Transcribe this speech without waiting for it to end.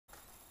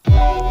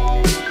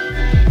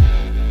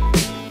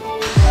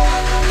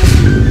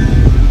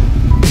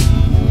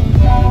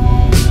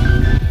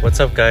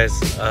up guys?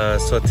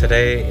 So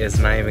today is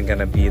not even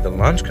gonna be the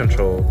launch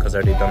control because I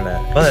already done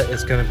that, but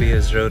it's gonna be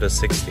a 0 to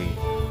 60.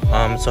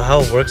 So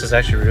how it works is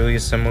actually really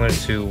similar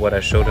to what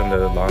I showed in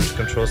the launch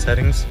control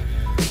settings.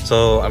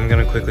 So I'm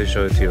gonna quickly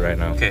show it to you right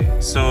now. Okay,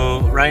 so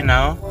right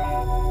now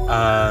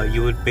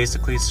you would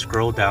basically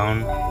scroll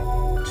down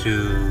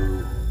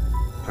to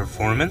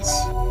performance,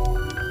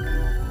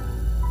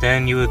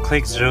 then you would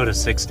click 0 to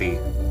 60.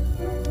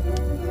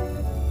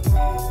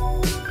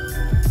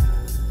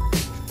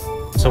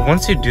 So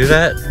once you do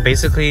that,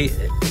 basically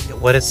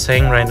what it's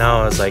saying right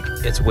now is like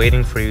it's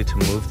waiting for you to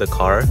move the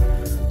car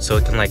so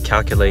it can like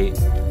calculate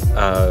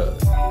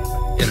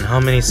in how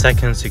many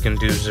seconds you can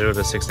do 0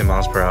 to 60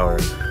 miles per hour.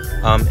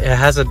 It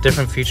has a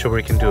different feature where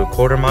you can do a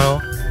quarter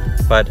mile,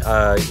 but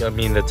I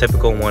mean the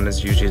typical one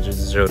is usually just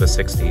 0 to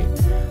 60.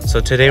 So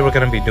today we're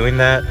going to be doing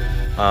that.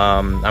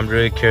 I'm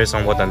really curious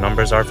on what the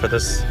numbers are for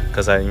this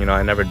because I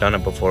never done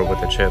it before with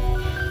the chip,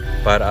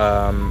 but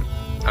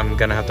I'm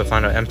gonna have to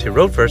find an empty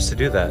road first to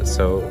do that,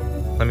 so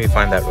let me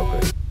find that real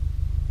quick.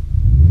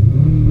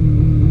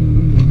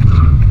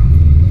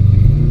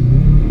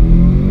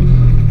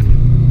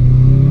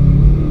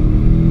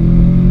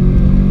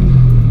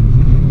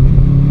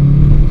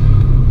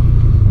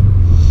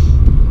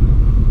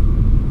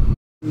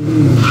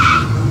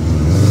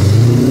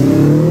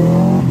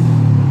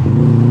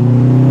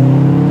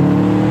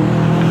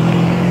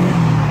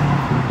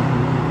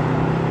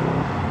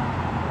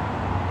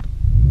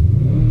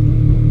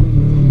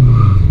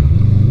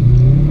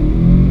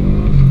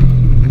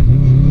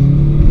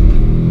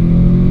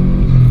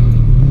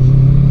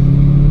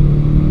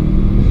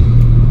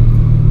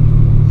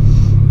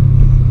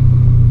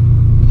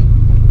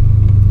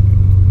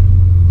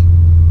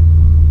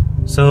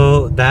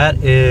 So that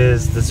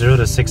is the 0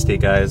 to 60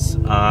 guys.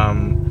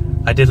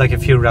 I did like a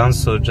few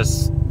rounds, so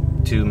just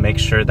to make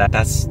sure that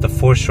that's the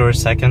 4 short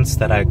seconds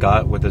that I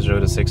got with the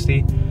 0 to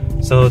 60.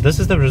 So this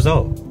is the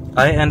result.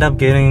 I end up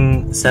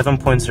getting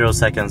 7.0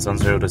 seconds on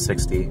 0 to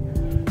 60.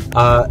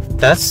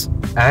 That's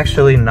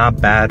actually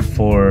not bad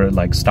for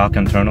like stock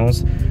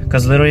internals,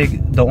 because literally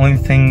the only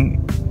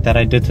thing that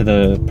I did to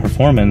the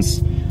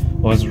performance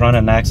was run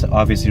an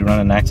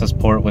access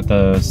port with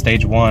the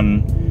stage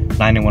 1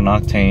 91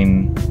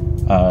 octane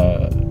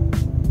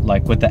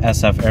like with the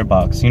SF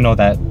airbox,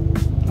 that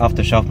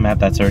off-the-shelf map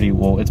that's already,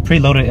 well, it's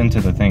preloaded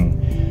into the thing.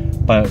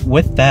 But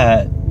with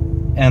that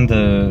and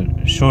the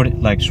short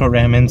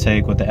ram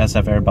intake with the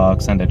SF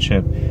airbox and the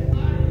chip,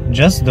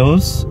 just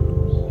those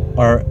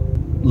are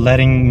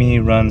letting me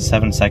run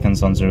 7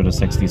 seconds on 0 to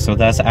 60. So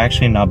that's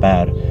actually not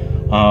bad.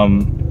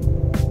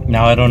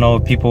 Now I don't know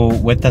if people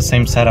with the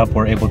same setup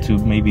were able to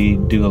maybe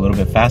do a little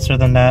bit faster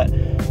than that.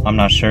 I'm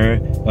not sure.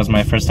 It was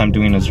my first time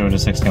doing a 0 to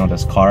 60 on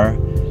this car.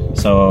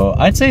 So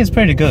I'd say it's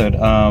pretty good.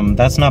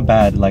 That's not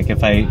bad. Like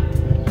if I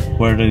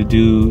were to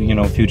do,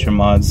 future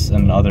mods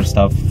and other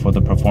stuff for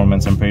the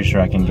performance, I'm pretty sure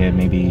I can get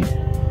maybe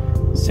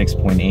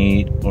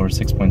 6.8 or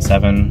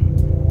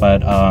 6.7.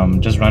 But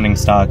just running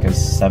stock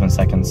is 7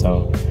 seconds.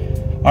 So,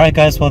 alright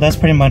guys, well that's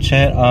pretty much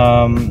it.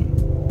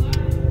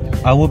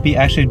 I will be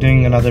actually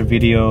doing another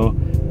video.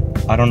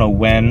 I don't know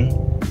when,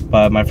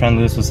 but my friend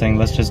Lewis was saying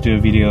let's just do a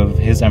video of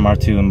his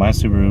MR2 and my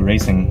Subaru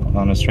racing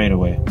on a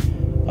straightaway.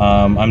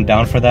 I'm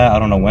down for that. I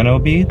don't know when it'll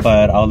be,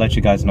 but I'll let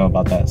you guys know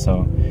about that.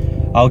 So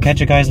I'll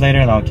catch you guys later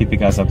and I'll keep you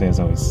guys updated as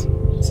always.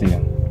 See ya.